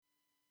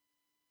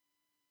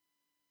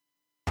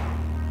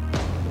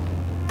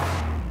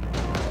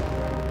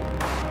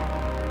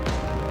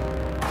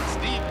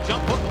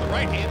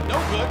right hand, no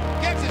good.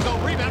 Gets his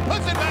own rebound,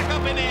 puts it back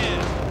up and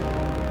in.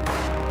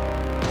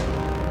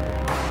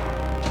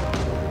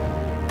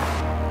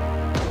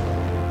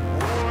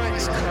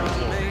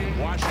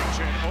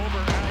 Washington over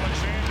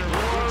Alexander.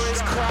 War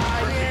is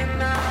crying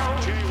now.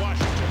 Jay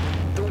Washington.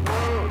 The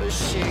world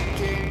is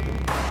shaking.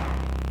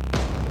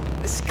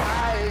 The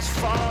sky is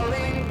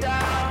falling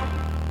down.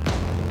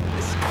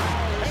 The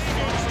sky is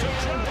Hayes to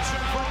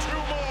Johnson for 2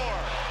 more.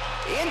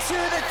 into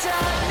the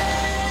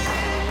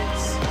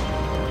darkness.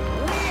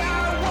 We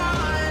are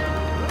one.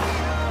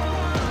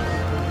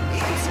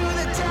 Into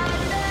the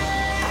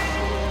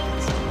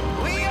darkness.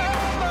 We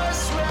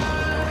almost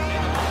run.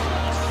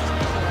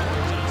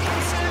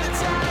 Into the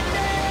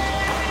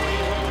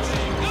darkness.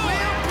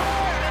 We'll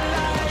burn a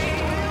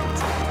light.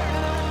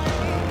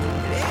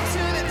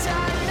 Into the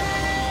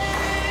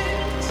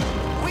darkness.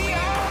 We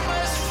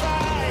almost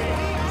fight.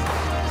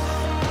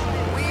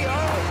 We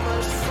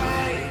almost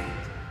fight.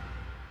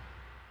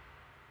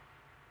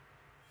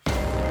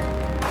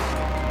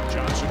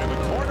 Johnson in the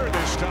corner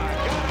this time.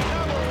 Got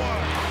another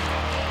one.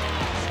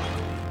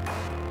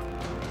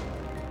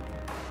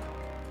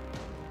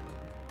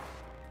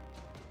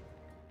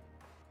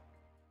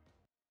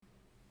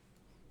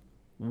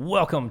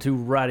 Welcome to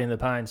Riding the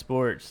Pine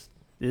Sports.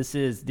 This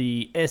is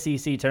the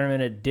SEC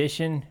Tournament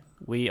edition.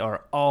 We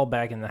are all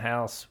back in the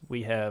house.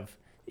 We have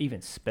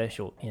even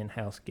special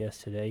in-house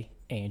guest today,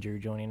 Andrew,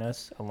 joining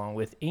us, along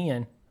with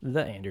Ian,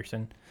 the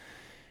Anderson.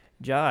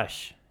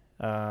 Josh,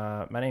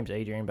 my name's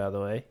Adrian, by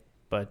the way.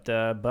 But,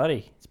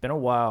 buddy, it's been a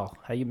while.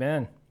 How you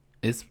been?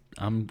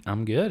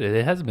 I'm good.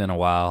 It has been a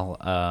while.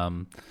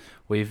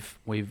 We've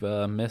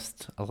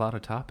missed a lot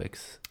of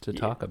topics to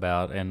talk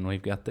about, and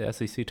we've got the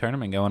SEC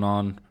tournament going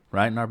on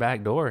right in our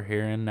back door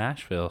here in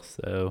Nashville.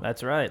 So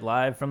That's right,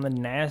 live from the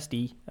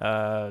Nasty.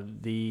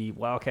 The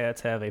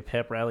Wildcats have a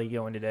pep rally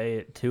going today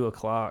at 2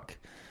 o'clock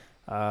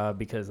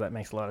because that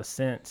makes a lot of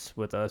sense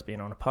with us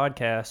being on a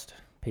podcast,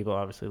 people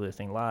obviously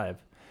listening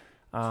live.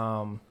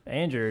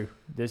 Andrew,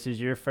 this is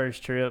your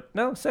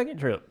second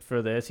trip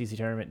for the SEC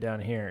tournament down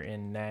here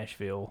in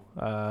Nashville.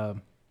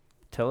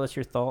 Tell us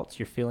your thoughts,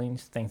 your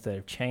feelings, things that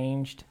have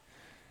changed.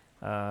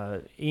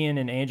 Ian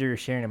and Andrew are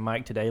sharing a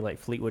mic today like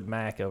Fleetwood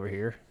Mac over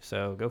here,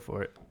 so go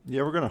for it.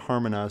 Yeah, we're going to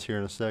harmonize here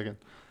in a second.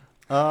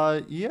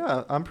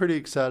 Yeah, I'm pretty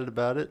excited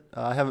about it.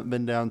 I haven't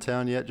been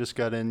downtown yet, just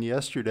got in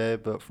yesterday,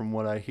 but from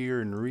what I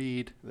hear and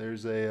read,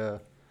 there's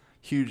a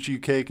huge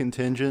UK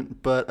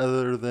contingent, but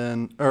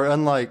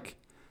unlike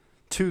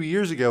 2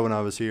 years ago when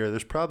I was here,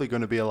 there's probably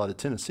going to be a lot of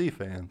Tennessee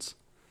fans.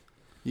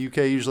 UK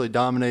usually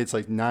dominates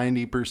like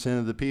 90%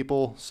 of the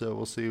people, so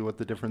we'll see what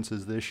the difference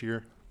is this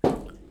year.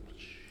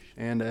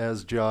 And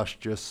as Josh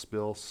just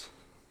spills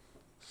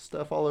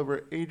stuff all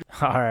over Adrian.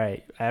 All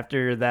right,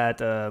 after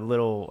that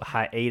little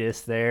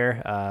hiatus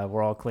there,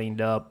 we're all cleaned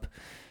up.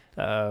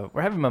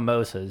 We're having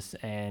mimosas,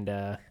 and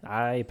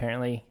I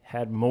apparently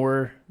had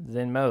more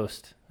than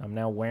most. I'm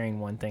now wearing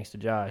one thanks to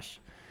Josh.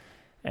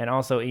 And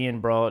also, Ian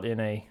brought in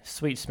a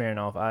sweet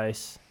Smirnoff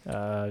Ice,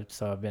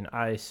 so I've been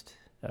iced.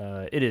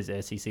 It is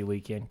SEC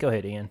weekend. Go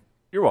ahead, Ian.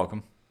 you're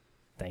welcome.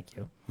 Thank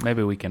you.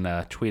 Maybe we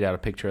can tweet out a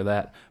picture of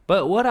that.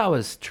 But what I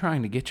was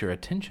trying to get your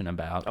attention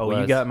about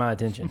You got my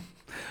attention.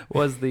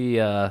 was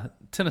the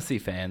Tennessee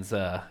fans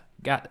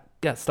got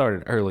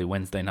started early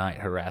Wednesday night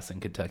harassing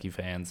Kentucky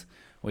fans.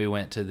 We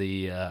went to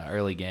the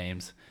early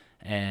games,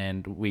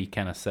 and we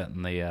kind of sat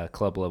in the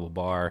club level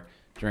bar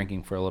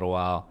drinking for a little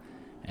while.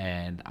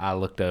 And I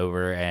looked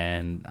over,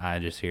 and I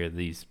just hear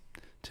these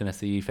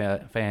Tennessee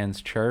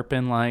fans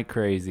chirping like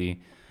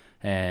crazy.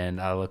 And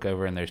I look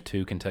over, and there's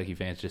 2 Kentucky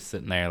fans just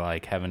sitting there,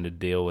 like, having to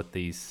deal with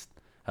these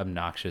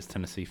obnoxious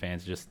Tennessee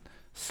fans just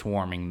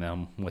swarming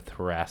them with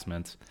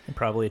harassments. And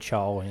probably a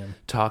chaw win.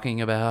 Talking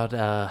about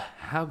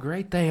how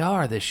great they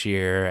are this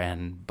year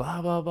and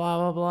blah, blah,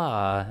 blah,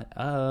 blah,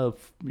 blah.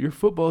 Your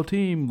football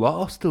team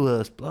lost to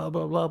us, blah,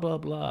 blah, blah, blah,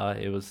 blah.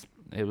 It was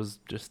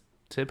just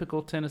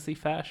typical Tennessee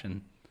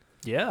fashion.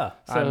 Yeah,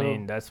 So- I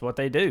mean, that's what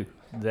they do.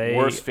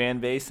 Worst fan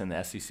base in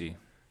the SEC.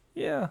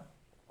 Yeah.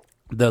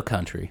 The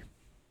country.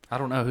 I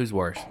don't know who's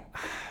worse.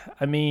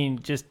 I mean,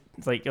 just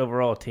like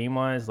overall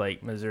team-wise,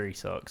 like Missouri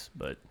sucks,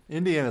 but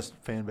Indiana's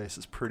fan base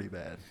is pretty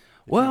bad.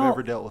 If Well, you've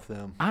ever dealt with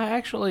them. I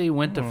actually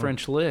went to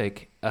French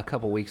Lick a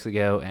couple weeks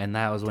ago, and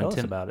that was when Tell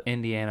us about it.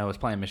 Indiana was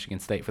playing Michigan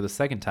State for the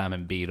second time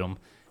and beat them.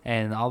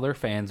 And all their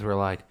fans were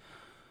like,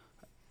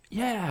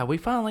 yeah, we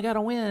finally got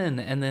a win.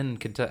 And then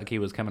Kentucky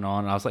was coming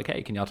on, and I was like,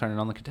 hey, can y'all turn it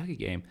on the Kentucky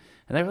game?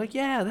 And they were like,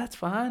 yeah, that's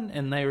fine.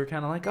 And they were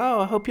kind of like, oh,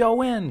 I hope y'all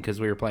win,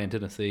 because we were playing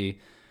Tennessee.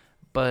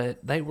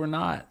 But they were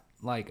not,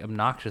 like,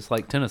 obnoxious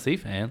like Tennessee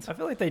fans. I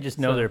feel like they just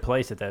know their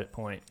place at that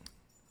point.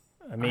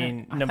 I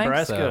mean, I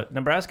think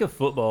Nebraska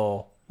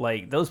football,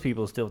 like, those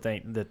people still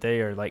think that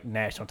they are, like,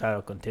 national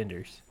title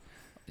contenders.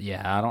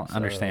 Yeah, I don't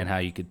understand how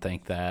you could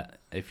think that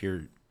if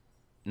you're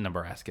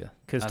Nebraska.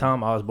 Because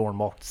Tom Osborne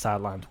walked the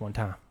sidelines one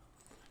time.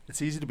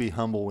 It's easy to be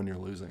humble when you're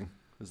losing,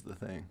 is the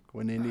thing.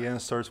 When Indiana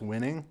starts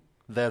winning,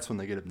 that's when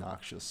they get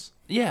obnoxious.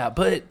 Yeah,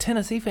 but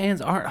Tennessee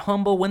fans aren't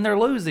humble when they're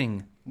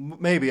losing.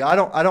 Maybe I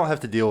don't have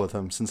to deal with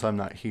them since I'm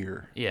not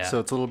here. Yeah. So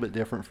it's a little bit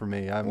different for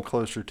me. I'm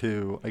closer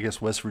to, I guess,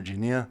 West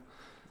Virginia.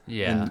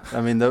 Yeah. And,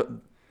 I mean, the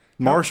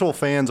Marshall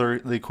fans are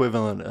the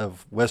equivalent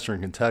of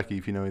Western Kentucky.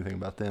 If you know anything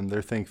about them,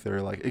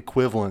 they're like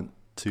equivalent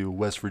to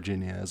West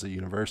Virginia as a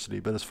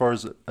university. But as far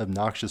as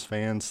obnoxious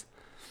fans,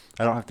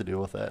 I don't have to deal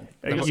with that.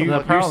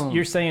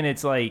 You're saying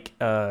it's like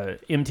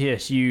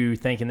MTSU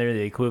thinking they're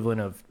the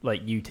equivalent of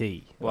like UT.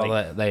 Well,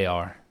 like, they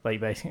are. like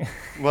basically.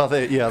 Well,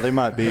 they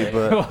might be,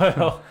 but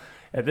Well,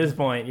 at this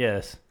point,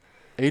 yes.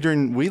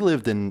 Adrian, we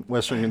lived in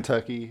Western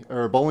Kentucky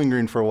or Bowling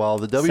Green for a while.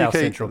 South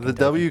Central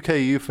Kentucky.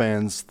 WKU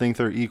fans think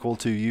they're equal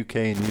to UK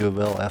and U of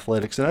L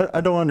athletics, and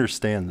I don't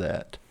understand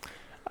that.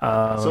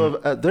 So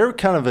they're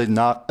kind of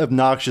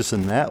obnoxious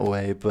in that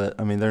way, but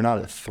I mean they're not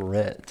a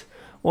threat.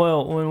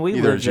 Well, when we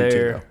Either lived is UT,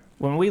 there,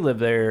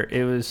 though.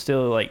 it was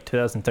still like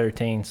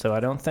 2013. So I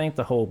don't think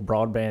the whole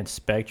broadband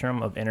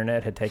spectrum of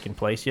internet had taken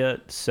place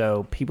yet.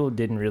 So people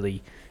didn't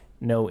really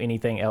know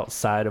anything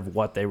outside of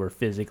what they were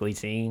physically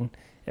seeing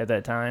at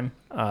that time.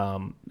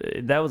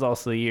 That was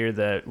also the year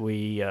that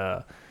we,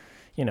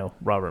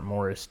 Robert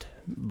Morris,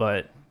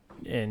 but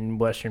in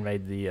Western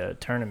made the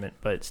tournament.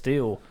 But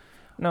still,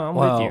 no, I'm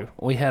with you.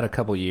 We had a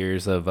couple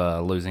years of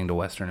losing to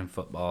Western in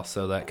football,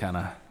 so that kind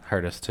of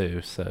hurt us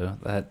too. So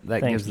that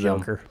Thanks, gives them,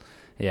 Joker.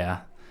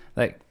 yeah.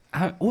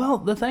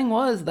 The thing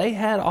was they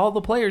had all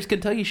the players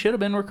Kentucky should have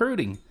been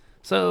recruiting.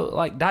 So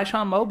like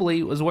Dyshawn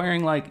Mobley was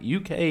wearing like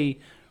UK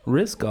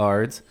wrist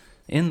guards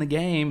in the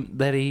game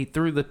that he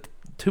threw the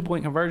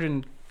 2-point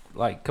conversion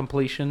like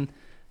completion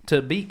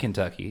to beat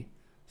Kentucky.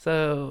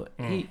 So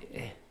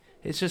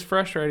it's just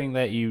frustrating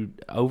that you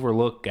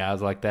overlook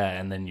guys like that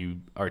and then you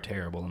are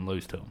terrible and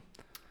lose to them.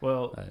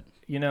 Well,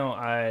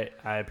 I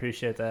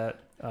appreciate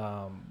that.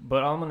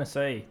 But all I'm going to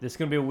say, this is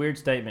going to be a weird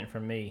statement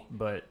from me,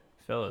 but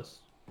fellas,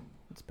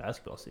 it's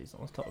basketball season.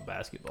 Let's talk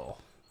basketball.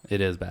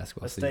 It is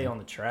basketball Let's season. stay on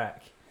the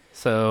track.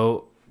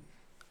 So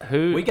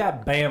We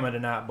got Bama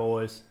tonight,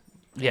 boys.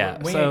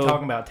 Yeah, We so ain't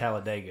talking about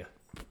Talladega.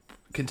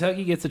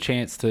 Kentucky gets a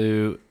chance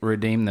to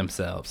redeem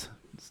themselves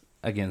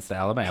against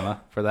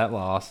Alabama for that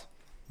loss.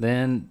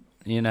 Then,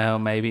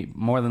 maybe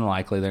more than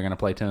likely they're going to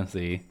play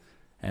Tennessee.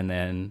 And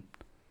then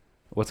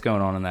what's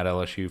going on in that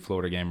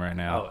LSU-Florida game right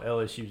now? Oh,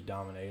 LSU's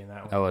dominating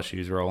that one.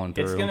 LSU's rolling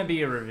through. It's going to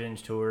be a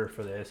revenge tour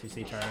for the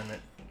SEC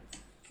tournament.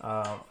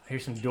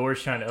 Here's some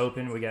doors trying to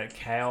open. We got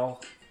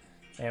Cal,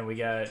 and we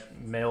got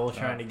Mel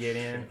trying to get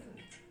in.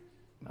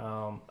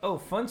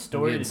 Fun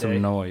story today.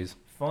 Some noise.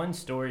 Fun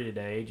story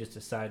today, just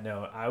a side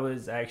note. I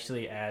was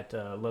actually at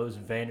Lowe's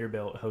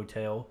Vanderbilt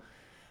Hotel.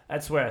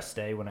 That's where I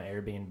stay when I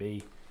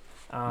Airbnb.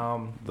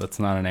 That's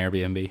not an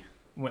Airbnb.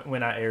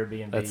 When I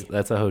Airbnb.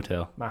 That's a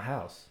hotel. My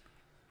house.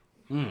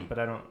 But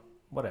I don't,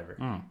 whatever.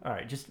 All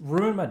right, just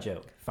ruin my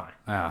joke. Fine.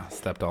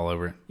 Stepped all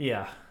over it.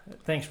 Yeah.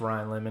 Thanks,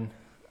 Ryan Lemon.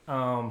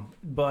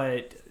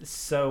 But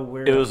so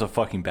It was a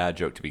fucking bad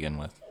joke to begin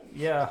with.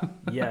 Yeah,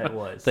 it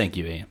was. Thank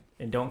you, Ian.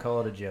 And don't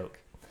call it a joke.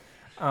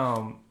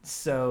 I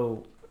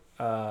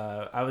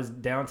was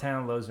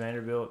downtown Lowe's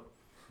Vanderbilt,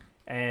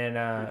 and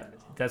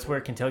that's where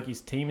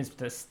Kentucky's team is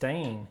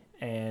staying.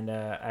 And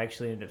I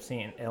actually ended up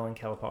seeing Ellen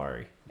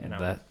Calipari. And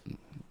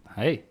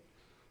hey,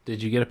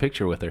 did you get a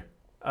picture with her?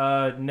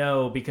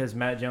 No, because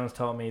Matt Jones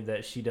told me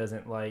that she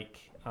doesn't like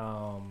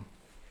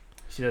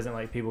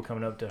people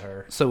coming up to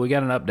her. So we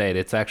got an update.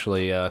 It's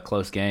actually a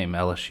close game,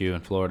 LSU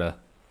and Florida.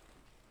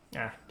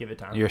 Give it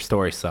time. Your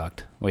story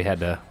sucked. We had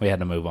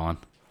to move on.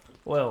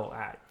 Well,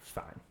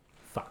 fine.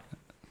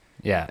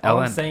 Yeah, All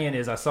Ellen. I'm saying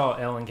is I saw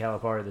Ellen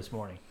Calipari this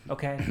morning.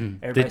 Okay,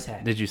 everybody's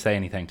happy. Did you say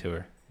anything to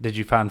her? Did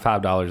you find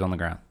 $5 on the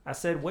ground? I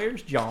said,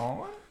 "Where's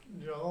John?"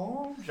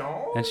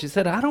 John. And she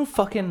said, "I don't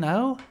fucking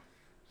know."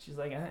 She's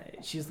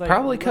like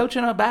Probably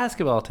coaching a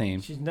basketball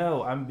team.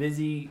 No, I'm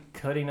busy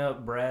cutting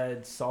up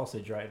Brad's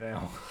sausage right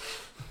now.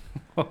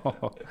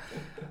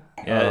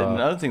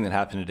 Another thing that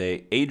happened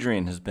today,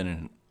 Adrian has been in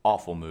an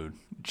awful mood.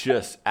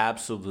 Just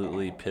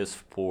absolutely piss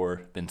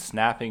poor. Been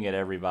snapping at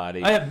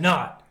everybody. I have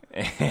not.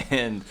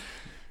 And,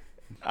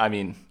 I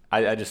mean,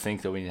 I just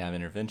think that we need to have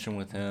intervention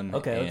with him.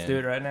 Okay, let's do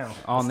it right now.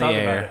 On the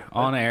air.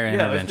 On air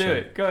intervention. Let's do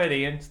it. Go ahead,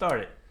 Ian.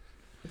 Start it.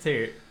 Let's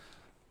hear it.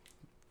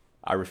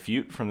 I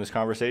refute from this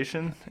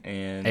conversation.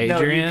 And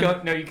Adrian. You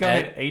come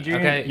in.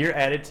 Adrian, okay. Your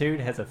attitude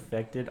has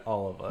affected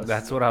all of us.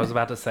 That's what I was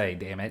about to say.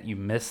 Damn it. You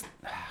missed.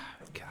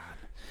 God.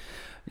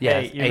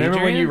 Yes, Hey, you remember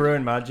when Adrian? you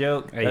ruined my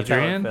joke? That's how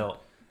Adrian? it felt.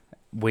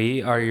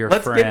 We are your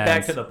Let's friends. get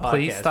back to the podcast,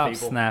 Please stop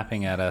people.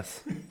 snapping at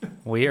us.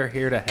 We are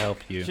here to help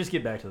you. Just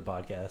get back to the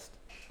podcast.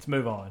 Let's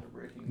move on.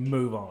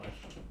 Move on.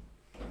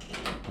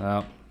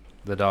 Well,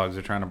 the dogs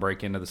are trying to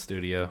break into the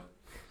studio.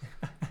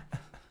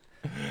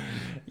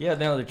 Yeah,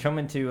 no, they're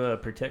coming to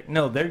protect.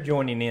 No, they're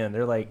joining in.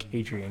 They're like,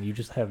 Adrian, you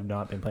just have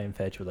not been playing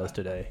fetch with us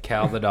today.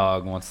 Cal the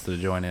dog wants to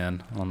join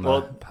in on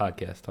the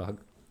podcast talk.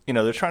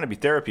 they're trying to be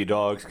therapy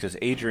dogs because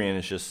Adrian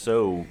is just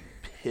so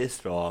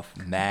pissed off,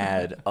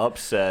 mad,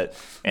 upset,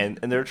 and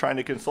they're trying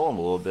to console him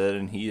a little bit,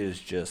 and he is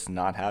just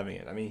not having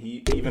it. I mean,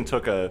 he even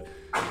took a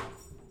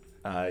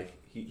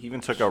He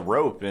even took a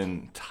rope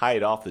and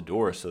tied off the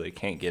door so they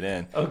can't get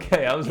in.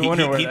 Okay, I was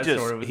wondering where that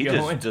story was He going.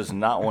 just does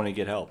not want to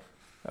get help.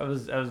 I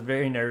was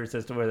very nervous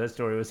as to where that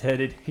story was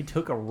headed. He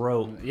took a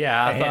rope.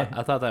 Yeah,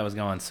 I thought that was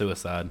going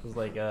suicide. I was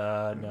like,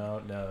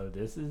 no,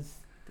 this is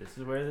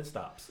where this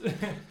stops.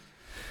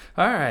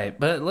 All right,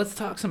 but let's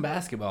talk some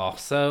basketball.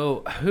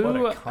 So, What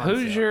a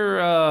who's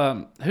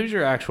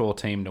your actual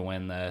team to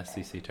win the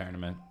SEC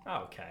tournament?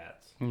 Oh,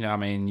 Cats. I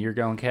mean, you're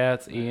going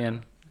Cats,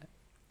 Ian.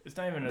 It's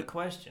not even a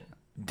question.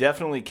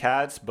 Definitely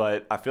Cats,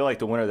 but I feel like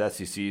the winner of the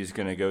SEC is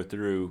going to go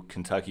through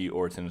Kentucky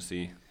or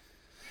Tennessee.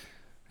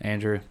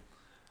 Andrew?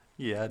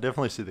 Yeah, I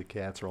definitely see the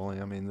Cats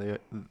rolling. I mean,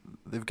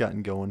 they've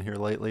gotten going here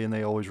lately, and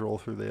they always roll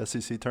through the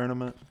SEC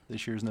tournament.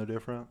 This year's no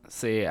different.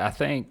 See, I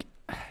think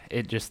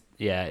it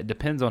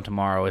depends on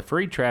tomorrow. If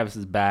Reed Travis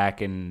is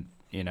back in,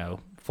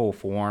 full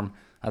form,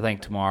 I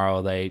think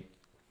tomorrow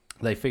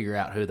they figure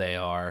out who they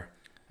are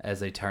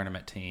as a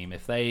tournament team.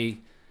 If they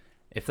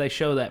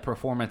show that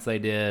performance they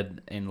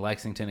did in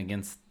Lexington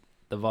against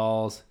the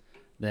Vols,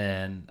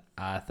 then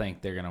I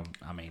think they're going to,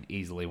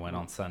 easily win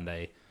on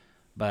Sunday.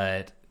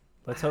 But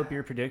Let's hope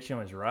your prediction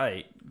was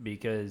right,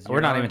 because we're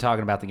not even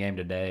talking about the game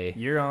today.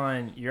 You're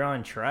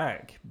on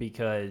track,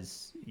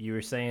 because you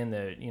were saying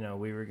that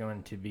we were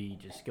going to be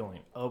just going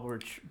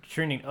upward,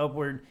 trending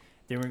upward.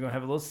 Then we're going to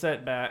have a little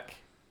setback,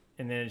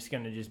 and then it's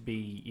going to just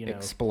be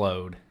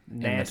explode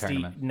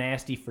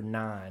nasty for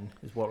 9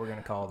 is what we're going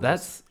to call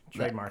this.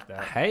 Trademark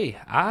that. Hey,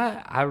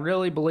 I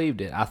really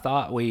believed it. I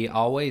thought we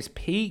always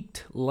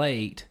peaked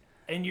late,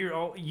 and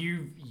your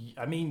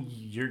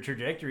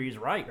trajectory is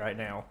right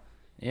now.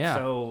 Yeah.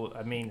 So,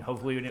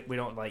 hopefully we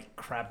don't,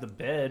 crap the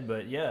bed,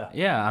 but yeah.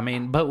 Yeah,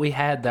 but we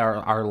had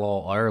our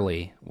lull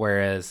early,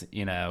 whereas,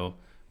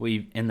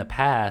 we've, in the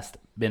past,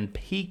 been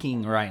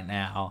peaking right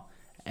now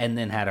and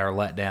then had our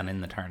letdown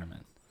in the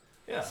tournament.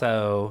 Yeah.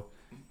 So,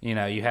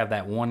 you have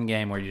that one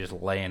game where you just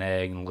lay an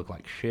egg and look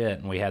like shit,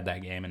 and we had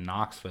that game in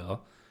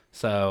Knoxville.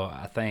 So,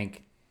 I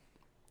think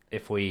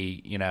if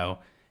we,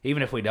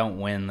 even if we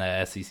don't win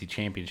the SEC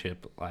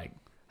championship,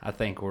 I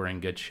think we're in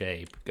good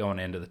shape going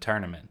into the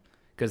tournament,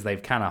 because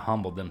they've kind of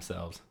humbled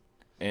themselves.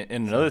 And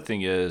another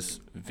thing is,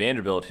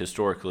 Vanderbilt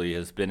historically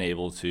has been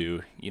able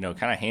to,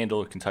 kind of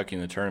handle Kentucky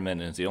in the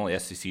tournament, and is the only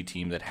SEC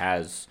team that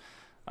has,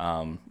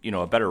 a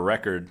better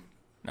record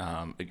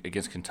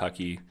against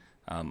Kentucky,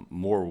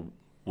 more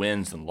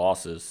wins than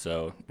losses.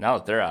 So now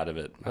that they're out of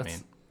it,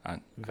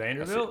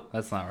 Vanderbilt?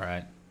 That's not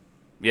right.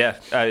 Yeah,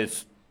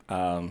 it's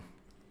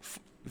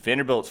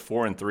Vanderbilt's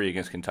 4-3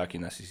 against Kentucky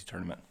in the SEC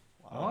tournament.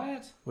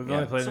 What? We've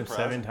only played them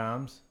 7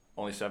 times.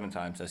 Only 7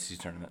 times SEC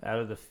tournament. Out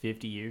of the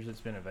 50 years it's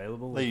been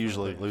available. They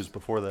usually lose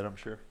before that, I'm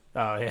sure.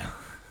 Oh, yeah.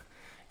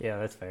 Yeah,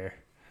 that's fair.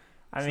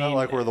 It's not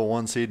like we're the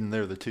 1 seed and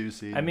they're the 2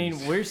 seed.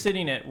 We're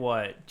sitting at,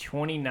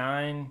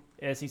 29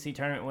 SEC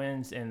tournament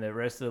wins, and the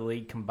rest of the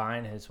league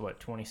combined has,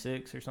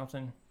 26 or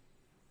something?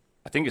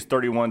 I think it's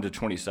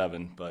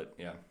 31-27, but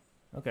yeah.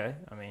 Okay,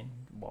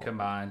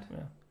 Combined.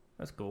 Yeah,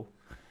 that's cool.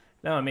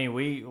 No,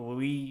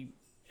 we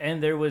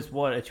and there was, a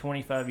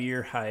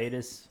 25-year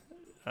hiatus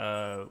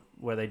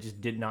where they just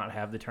did not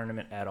have the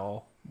tournament at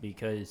all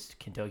because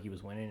Kentucky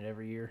was winning it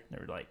every year. They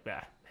were like,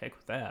 heck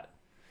with that.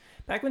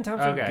 Back when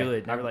times were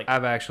good, they were like,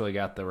 I've actually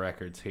got the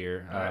records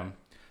here. Right.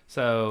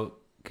 So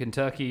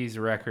Kentucky's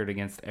record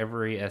against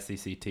every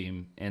SEC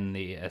team in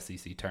the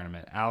SEC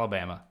tournament: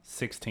 Alabama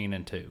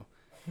 16-2,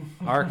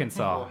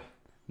 Arkansas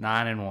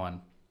 9-1,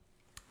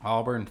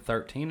 Auburn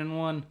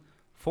 13-1,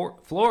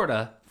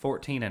 Florida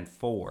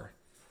 14-4,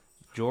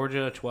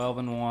 Georgia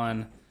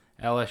 12-1.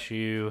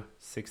 LSU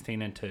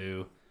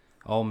 16-2,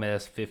 Ole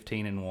Miss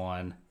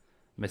 15-1,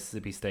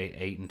 Mississippi State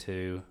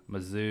 8-2,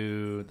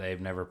 Mizzou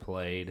they've never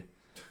played,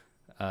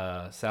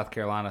 South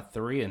Carolina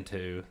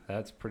 3-2,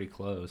 that's pretty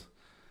close.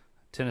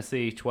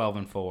 Tennessee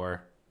 12-4,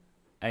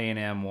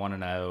 A&M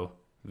 1-0,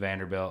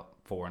 Vanderbilt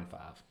 4-5.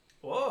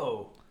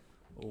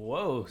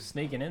 Whoa,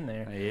 sneaking in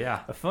there.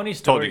 Yeah, A funny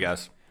story. Told you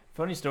guys.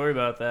 Funny story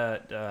about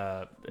that.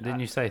 Didn't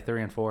you say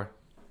 3-4?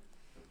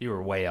 You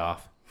were way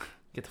off.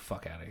 Get the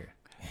fuck out of here.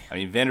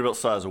 Vanderbilt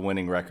still has a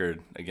winning record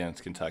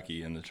against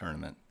Kentucky in the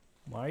tournament.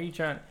 Why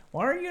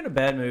are you in a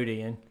bad mood,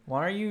 Ian?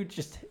 Why are you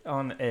just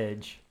on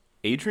edge?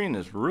 Adrian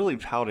is really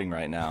pouting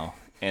right now,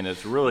 and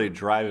it's really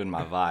driving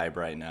my vibe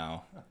right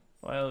now.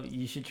 Well,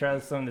 you should try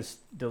some of this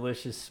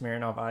delicious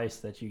Smirnoff Ice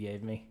that you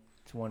gave me.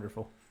 It's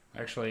wonderful.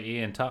 Actually,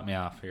 Ian topped me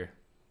off here.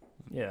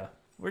 Yeah,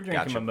 we're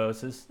drinking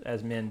mimosas,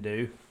 as men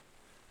do.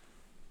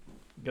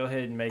 Go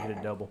ahead and make it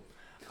a double.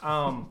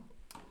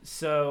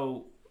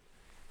 So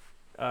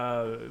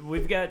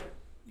we've got,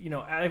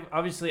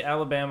 obviously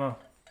Alabama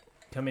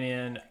coming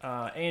in.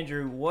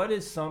 Andrew, what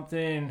is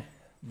something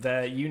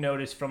that you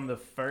noticed from the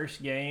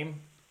first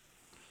game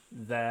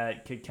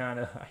that could kind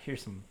of – I hear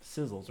some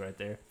sizzles right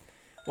there.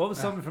 What was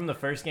something from the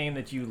first game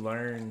that you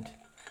learned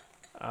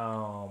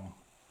about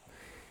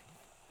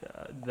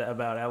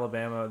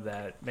Alabama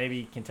that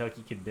maybe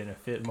Kentucky could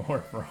benefit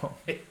more from?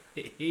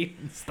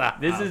 Ian,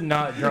 stop. This is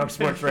not Drunk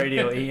Sports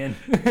Radio, Ian.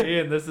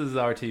 Ian, this is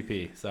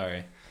RTP.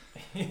 Sorry.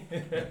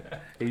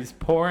 He's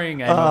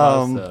pouring a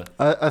mimosa.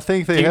 I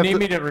think Do they you have need to,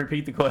 me to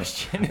repeat the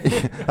question?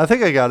 I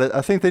think I got it.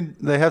 I think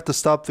they have to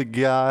stop the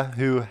guy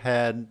who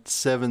had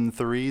 7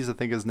 threes. I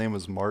think his name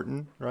was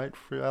Martin, right,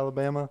 for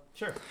Alabama.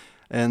 Sure.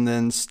 And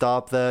then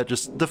stop that.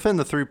 Just defend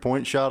the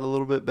 3-point shot a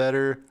little bit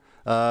better.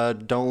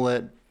 Don't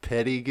let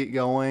Petty get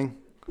going.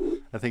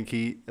 I think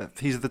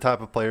he's the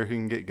type of player who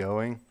can get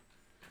going.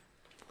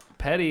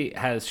 Petty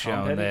has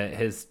shown Petty?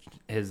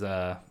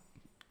 that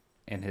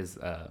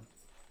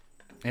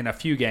in a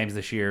few games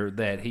this year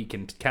that he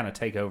can kind of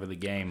take over the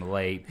game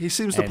late. He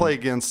seems to play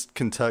against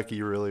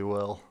Kentucky really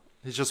well.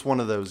 He's just one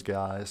of those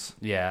guys.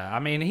 Yeah, I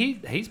mean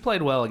he's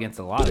played well against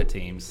a lot of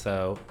teams.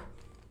 So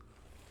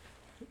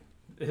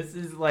This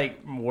is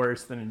like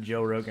worse than a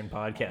Joe Rogan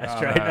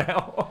podcast right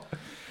now.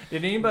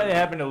 Did anybody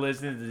happen to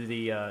listen to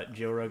the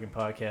Joe Rogan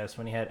podcast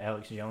when he had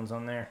Alex Jones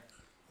on there?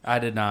 I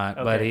did not,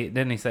 Okay. but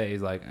didn't he say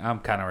he's like I'm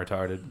kind of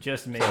retarded.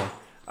 Just me.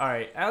 All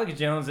right, Alex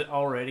Jones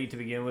already to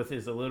begin with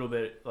is a little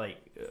bit like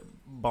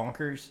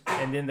bonkers,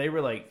 and then they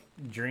were like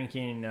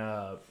drinking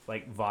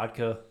like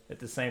vodka at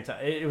the same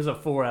time. It was a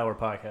 4-hour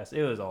podcast.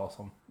 It was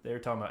awesome. They were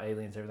talking about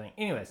aliens and everything.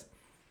 Anyways,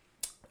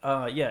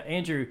 yeah,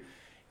 Andrew,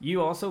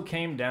 you also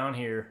came down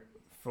here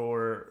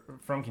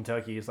from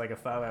Kentucky. It's like a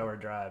 5-hour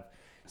drive.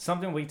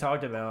 Something we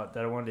talked about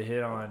that I wanted to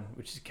hit on,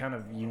 which is kind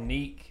of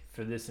unique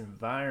for this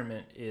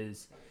environment,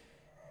 is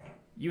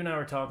you and I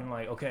were talking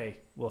like, okay,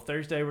 well,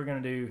 Thursday we're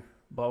going to do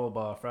blah, blah,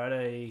 blah.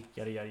 Friday,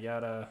 yada, yada,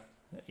 yada.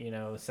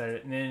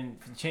 Saturday. And then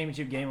for the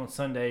championship game on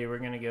Sunday, we're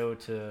going to go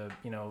to,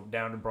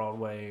 down to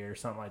Broadway or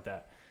something like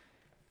that.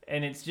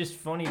 And it's just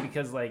funny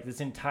because, like, this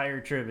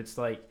entire trip, it's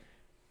like,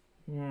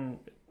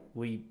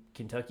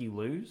 Kentucky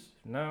lose?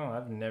 No,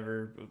 I've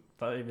never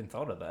even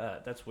thought of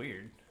that. That's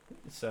weird.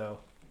 So...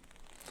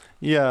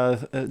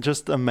 Yeah,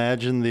 just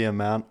imagine the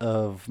amount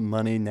of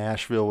money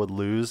Nashville would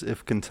lose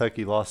if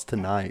Kentucky lost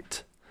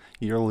tonight.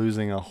 You're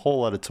losing a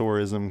whole lot of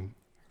tourism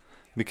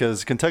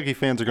because Kentucky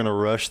fans are going to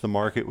rush the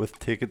market with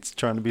tickets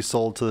trying to be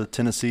sold to the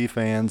Tennessee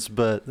fans,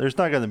 but there's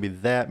not going to be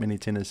that many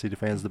Tennessee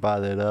fans to buy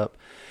that up.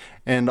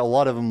 And a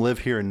lot of them live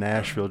here in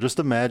Nashville. Just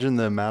imagine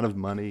the amount of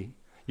money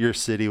your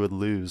city would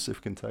lose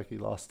if Kentucky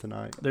lost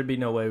tonight. There'd be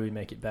no way we'd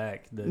make it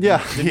back. The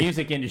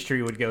music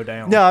industry would go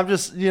down. No, I'm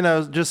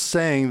just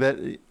saying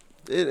that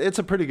it's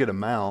a pretty good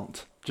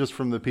amount just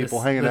from the people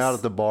hanging out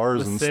at the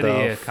bars and stuff. The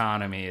city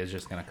economy is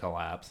just going to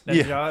collapse. Now,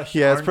 Josh,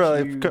 it's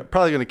probably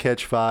going to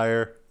catch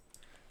fire.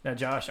 Now,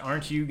 Josh,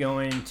 aren't you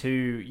going to?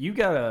 You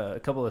got a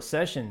couple of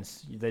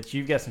sessions that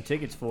you've got some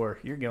tickets for.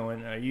 You're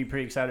going. Are you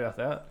pretty excited about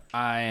that?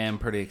 I am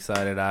pretty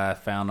excited. I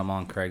found them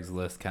on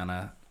Craigslist, kind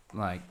of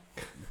like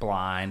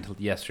blind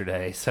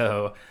yesterday.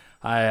 So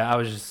I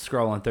was just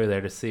scrolling through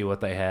there to see what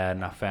they had,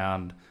 and I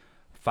found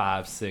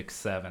 5, 6,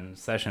 7,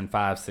 session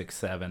 5, 6,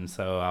 7.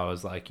 So I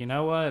was like, you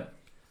know what?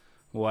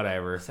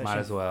 Whatever. Might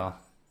as well.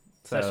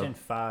 Session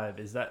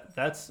 5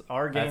 that's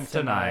our game that's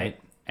tonight,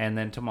 and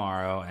then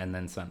tomorrow, and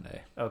then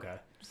Sunday. Okay.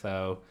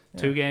 So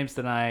 2 games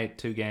tonight,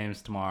 2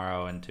 games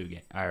tomorrow, and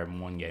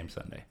 1 game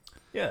Sunday.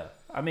 Yeah,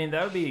 I mean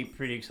that would be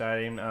pretty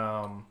exciting.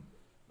 I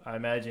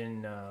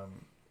imagine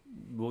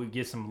we'll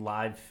get some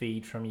live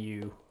feed from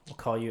you. We'll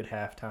call you at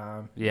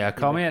halftime. Yeah,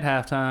 call me at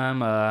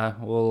halftime.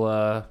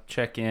 We'll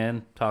check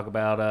in, talk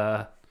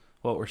about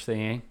what we're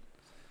seeing.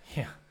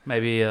 Yeah.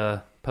 Maybe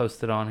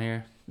post it on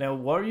here. Now,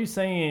 what are you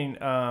saying?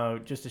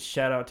 Just a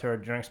shout out to our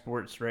Drunk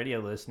Sports Radio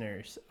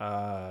listeners.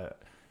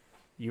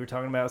 You were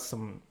talking about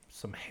some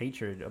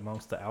hatred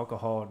amongst the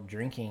alcohol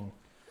drinking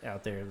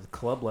out there, the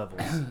club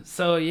levels.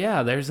 So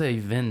yeah, there's a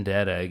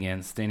vendetta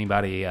against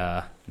anybody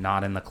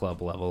not in the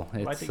club level.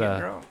 It's like to get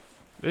drunk.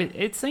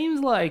 It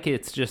seems like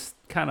it's just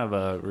kind of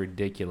a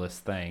ridiculous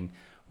thing.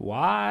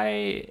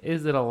 Why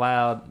is it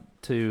allowed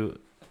to,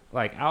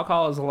 like,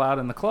 alcohol is allowed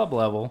in the club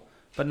level,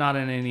 but not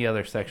in any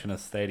other section of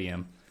the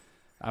stadium?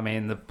 I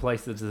mean, the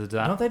place that's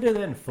designed. Don't they do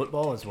that in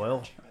football as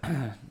well?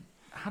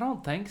 I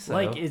don't think so.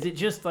 Like, is it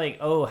just like,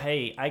 oh,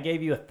 hey, I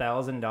gave you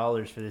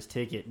 $1,000 for this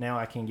ticket, now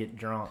I can get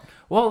drunk?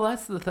 Well,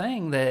 that's the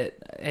thing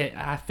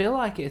I feel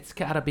like it's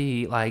got to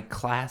be like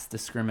class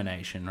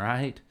discrimination,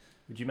 right?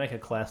 Would you make a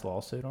class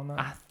lawsuit on that?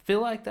 I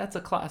feel like that's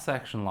a class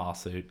action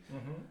lawsuit.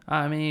 Mm-hmm.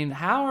 I mean,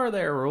 how are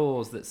there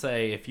rules that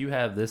say if you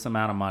have this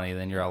amount of money,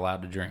 then you're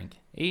allowed to drink?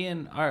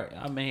 Ian,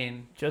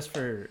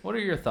 what are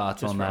your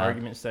thoughts on for that?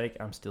 argument's sake,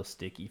 I'm still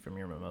sticky from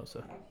your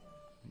mimosa.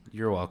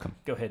 You're welcome.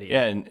 Go ahead, Ian.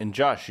 Yeah, and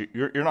Josh,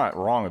 you're not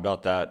wrong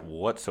about that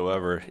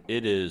whatsoever.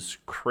 It is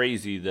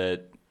crazy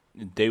that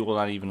they will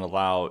not even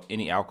allow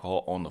any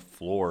alcohol on the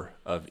floor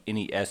of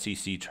any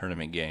SEC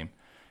tournament game.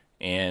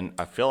 And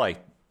I feel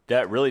like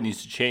that really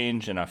needs to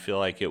change, and I feel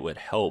like it would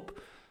help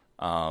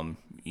their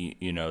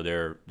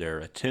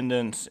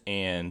attendance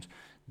and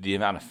the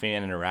amount of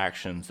fan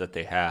interactions that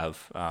they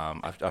have.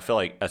 I feel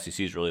like SEC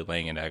is really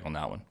laying an egg on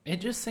that one. It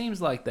just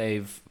seems like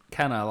they've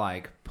kind of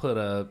like put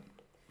a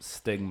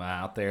stigma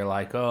out there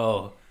like,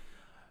 oh,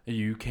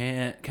 you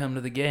can't come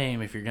to the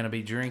game if you're going to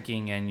be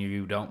drinking and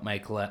you don't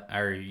make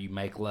you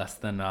make less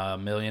than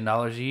 $1 million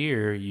a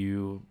year.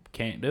 You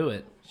can't do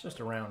it. It's just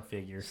a round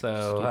figure.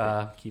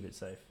 So keep it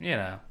safe. You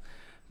know,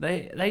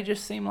 They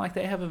just seem like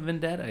they have a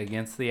vendetta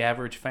against the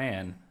average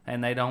fan,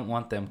 and they don't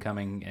want them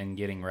coming and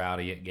getting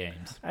rowdy at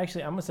games.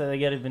 Actually, I'm going to say they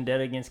got a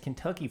vendetta against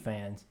Kentucky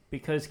fans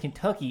because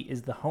Kentucky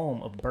is the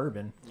home of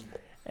bourbon,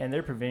 and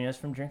they're preventing us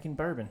from drinking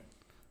bourbon.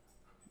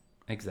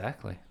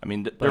 Exactly. I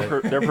mean,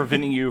 they're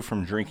preventing you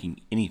from drinking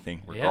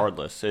anything,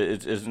 regardless. Yeah.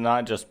 It's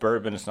not just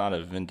bourbon. It's not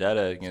a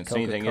vendetta against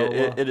anything.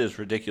 It is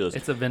ridiculous.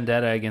 It's a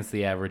vendetta against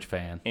the average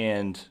fan.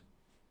 And,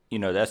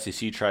 the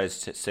SEC tries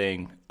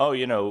saying, oh,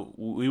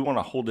 we want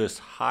to hold this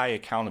high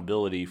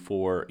accountability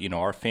for,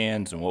 our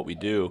fans and what we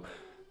do.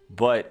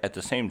 But at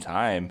the same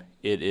time,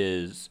 it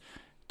is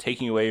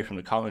taking away from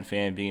the common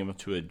fan being able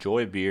to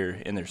enjoy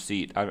beer in their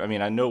seat. I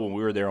mean, I know when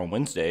we were there on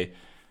Wednesday,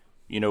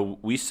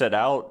 we set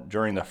out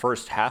during the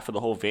first half of the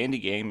whole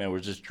Vandy game and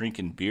was just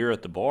drinking beer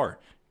at the bar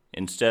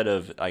instead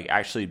of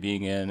actually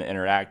being in,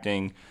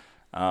 interacting,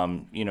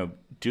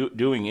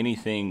 doing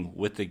anything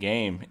with the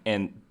game.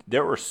 And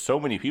there were so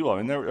many people. I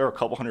mean, there were a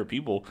couple hundred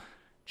people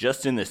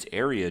just in this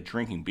area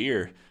drinking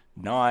beer,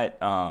 not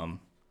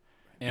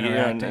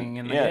interacting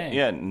in the game.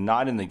 Yeah,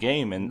 not in the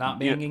game and not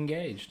being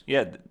engaged.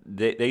 Yeah,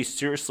 they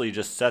seriously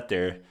just sat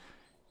there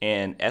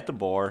and at the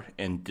bar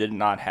and did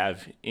not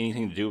have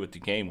anything to do with the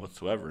game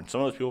whatsoever. And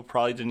some of those people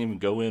probably didn't even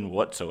go in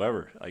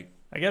whatsoever.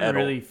 I got a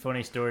really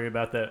funny story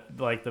about the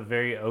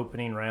very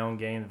opening round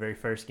game, the very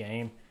first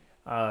game.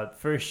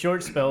 For a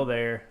short spell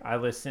there, I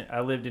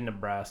lived in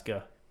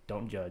Nebraska.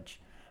 Don't judge.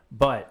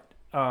 But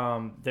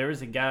there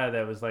was a guy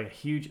that was a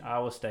huge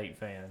Iowa State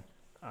fan.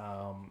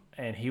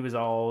 And he was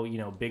all,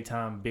 big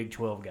time Big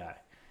 12 guy.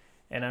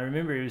 And I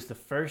remember it was the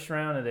first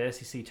round of the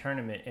SEC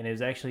tournament, and it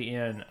was actually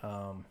in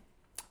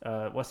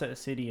what's that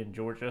city in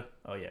Georgia?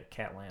 Oh, yeah,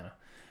 Catlanta.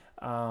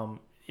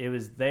 It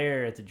was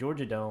there at the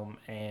Georgia Dome,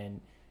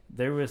 and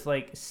there was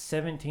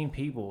 17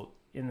 people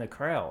in the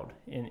crowd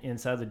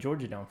inside the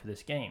Georgia Dome for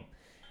this game.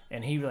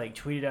 And he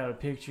tweeted out a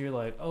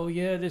picture oh,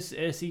 yeah, this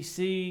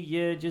SEC,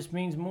 yeah, it just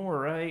means more,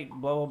 right?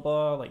 Blah,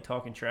 blah, blah,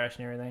 talking trash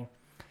and everything.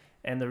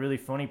 And the really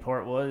funny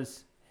part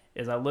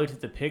is I looked at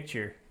the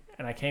picture,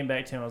 and I came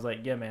back to him. I was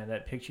like, yeah, man,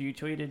 that picture you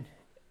tweeted.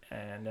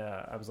 And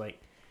I was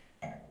like,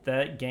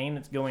 that game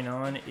that's going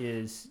on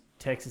is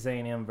Texas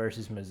A&M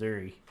versus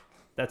Missouri.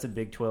 That's a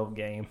Big 12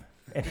 game.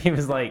 And he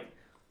was like,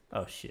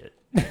 oh, shit.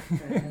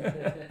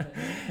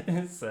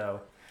 So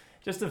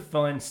just a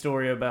fun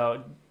story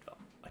about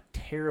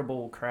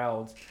terrible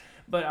crowds.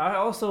 But I'm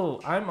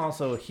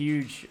also a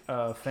huge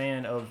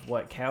fan of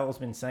what Cal's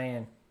been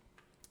saying.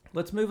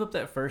 Let's move up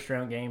that first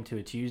round game to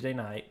a Tuesday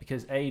night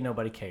because A,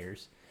 nobody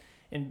cares.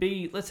 And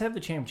B, let's have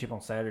the championship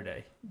on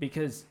Saturday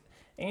because,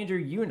 Andrew,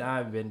 you and I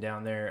have been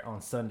down there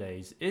on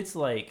Sundays. It's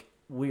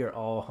we are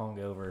all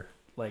hungover.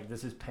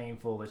 This is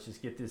painful. Let's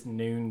just get this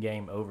noon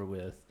game over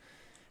with.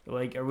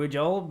 Would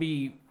y'all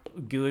be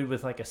good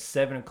with a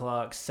 7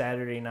 o'clock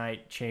Saturday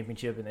night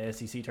championship in the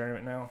SEC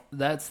tournament now?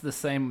 That's the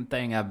same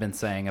thing I've been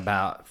saying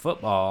about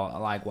football.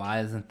 Why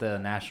isn't the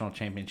national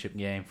championship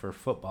game for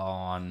football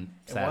on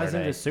Saturday? Why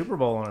isn't the Super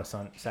Bowl on a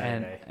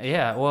Saturday? And,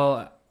 yeah,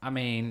 well, I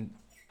mean,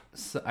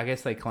 I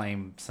guess they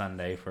claim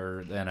Sunday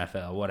for the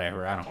NFL,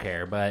 whatever. I don't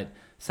care. But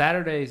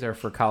Saturdays are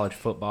for college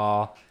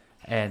football,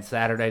 and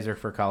Saturdays are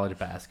for college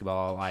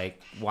basketball.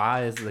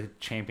 Why is the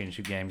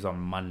championship games on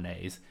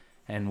Mondays?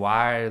 And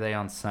why are they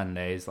on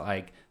Sundays?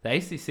 The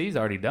ACC's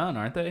already done,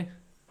 aren't they?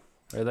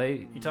 Are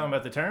they? You talking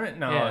about the tournament?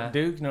 No, yeah.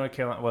 Duke, North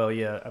Carolina. Well,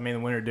 yeah. I mean, the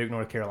winner of Duke,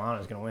 North Carolina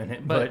is going to win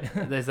it. But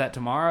is that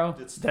tomorrow?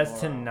 That's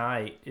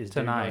tonight. Duke,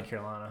 North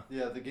Carolina.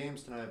 Yeah, the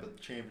game's tonight, but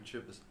the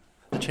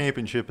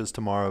championship is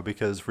tomorrow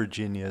because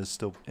Virginia is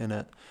still in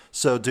it.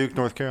 So Duke,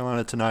 North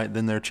Carolina tonight,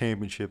 then their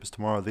championship is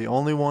tomorrow. The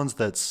only ones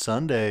that's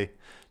Sunday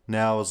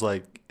now is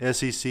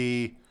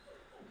SEC,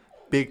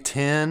 Big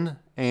Ten,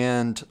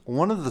 and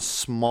one of the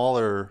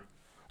smaller.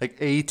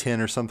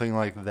 A10 or something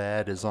like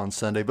that is on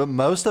Sunday, but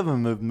most of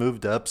them have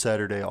moved up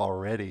Saturday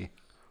already.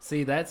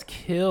 See, that's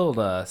killed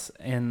us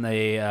in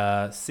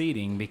the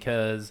seeding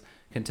because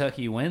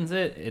Kentucky wins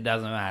it, it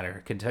doesn't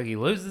matter. Kentucky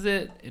loses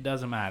it, it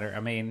doesn't matter. I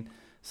mean,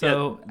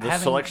 so the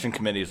selection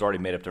committee has already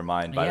made up their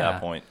mind by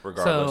that point,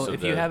 regardless of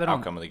the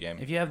outcome of the game.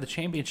 If you have the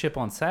championship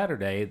on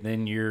Saturday,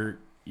 then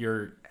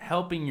you're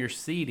helping your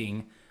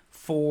seeding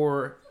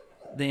for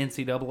the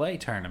NCAA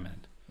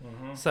tournament.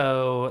 Mm-hmm.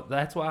 So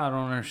that's why I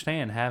don't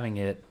understand having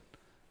it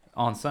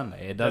on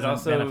Sunday. It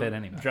doesn't benefit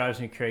anybody. It drives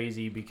me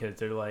crazy because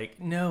they're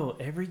no,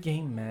 every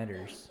game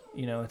matters.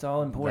 It's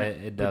all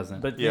important. It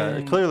doesn't. But yeah,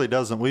 it clearly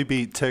doesn't. We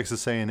beat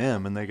Texas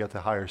A&M and they got the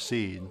higher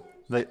seed.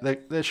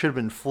 That should have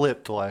been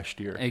flipped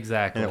last year.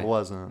 Exactly. And it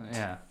wasn't.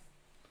 Yeah.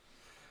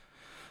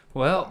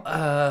 Well,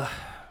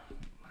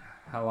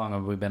 how long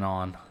have we been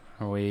on?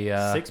 Are we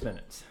 6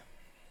 minutes.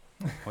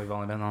 We've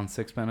only been on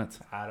 6 minutes.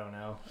 I don't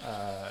know.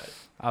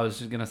 I was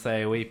just gonna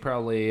say we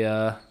probably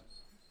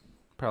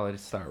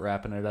just start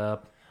wrapping it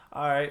up.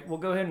 All right, we'll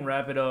go ahead and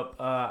wrap it up.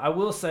 I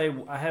will say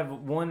I have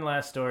one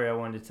last story I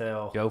wanted to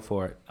tell. Go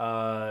for it.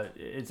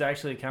 It's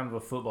actually kind of a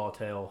football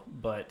tale,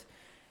 but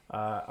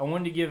I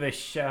wanted to give a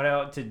shout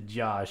out to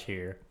Josh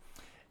here.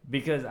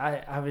 because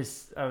I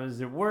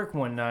was at work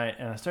one night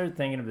and I started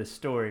thinking of this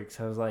story because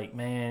I was like,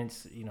 man,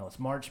 it's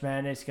March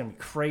Madness, it's gonna be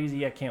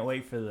crazy. I can't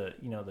wait for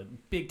the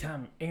big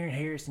time Aaron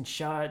Harrison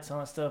shots and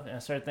all that stuff. And I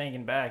started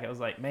thinking back. I was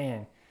like,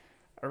 man,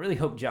 I really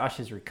hope Josh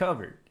has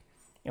recovered.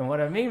 And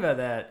what I mean by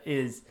that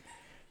is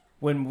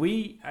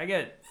I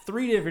got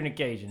 3 different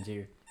occasions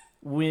here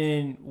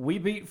when we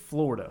beat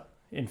Florida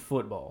in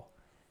football.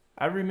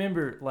 I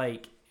remember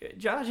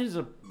Josh is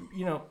a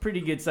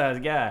pretty good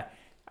sized guy.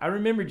 I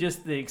remember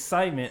just the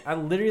excitement. I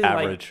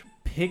literally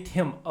picked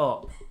him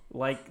up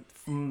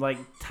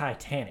from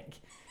Titanic,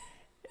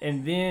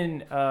 and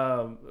then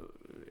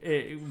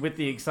with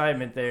the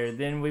excitement there,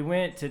 then we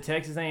went to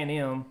Texas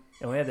A&M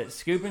and we had that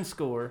scoop and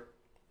score.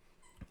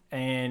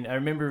 And I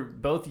remember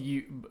both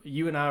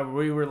you and I,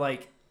 we were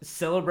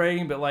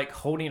celebrating, but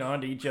holding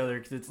on to each other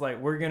because it's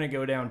we're gonna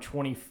go down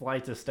 20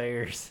 flights of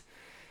stairs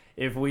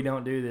if we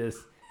don't do this.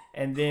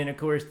 And then, of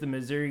course, the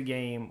Missouri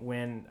game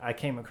when I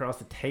came across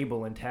the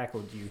table and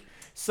tackled you.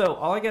 So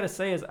all I got to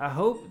say is I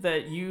hope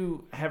that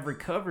you have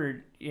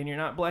recovered and you're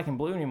not black and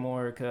blue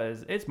anymore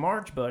because it's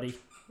March, buddy.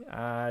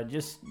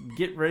 Just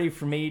get ready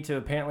for me to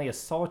apparently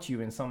assault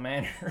you in some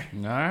manner.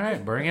 All right,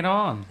 bring it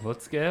on.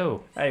 Let's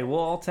go. Hey, we'll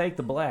all take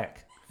the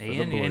black.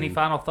 Ian, any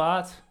final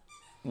thoughts?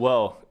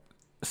 Well,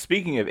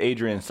 speaking of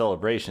Adrian's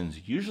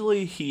celebrations,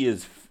 usually he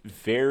is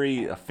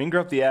very a finger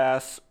up the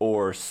ass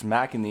or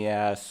smacking the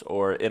ass,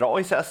 or it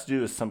always has to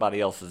do with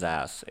somebody else's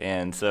ass.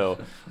 And so,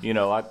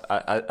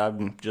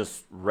 I'm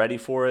just ready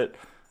for it,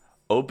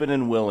 open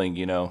and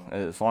willing.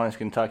 As long as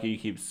Kentucky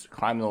keeps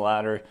climbing the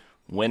ladder,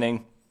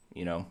 winning,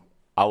 I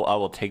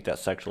will take that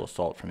sexual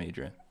assault from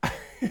Adrian.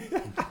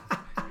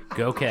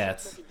 Go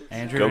Cats.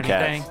 Andrew, Go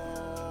anything?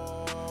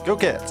 Cats. Go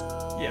Cats.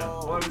 Yeah,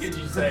 what did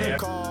you say?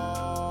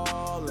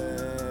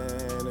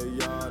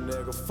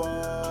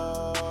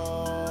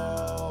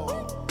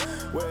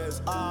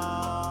 Where's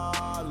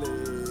Ollie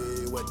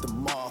with the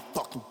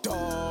motherfucking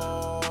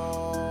dog?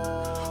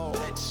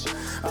 Bitch,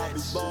 I be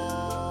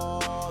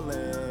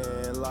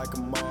ballin' like a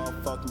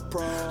motherfucking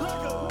pro.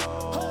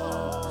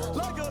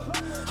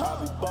 I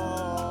be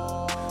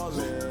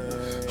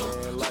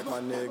ballin' like my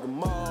nigga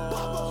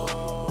Mo.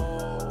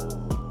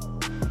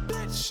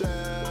 Bitch,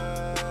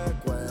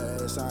 Shaq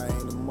West, I ain't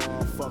a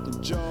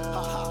motherfucking joke.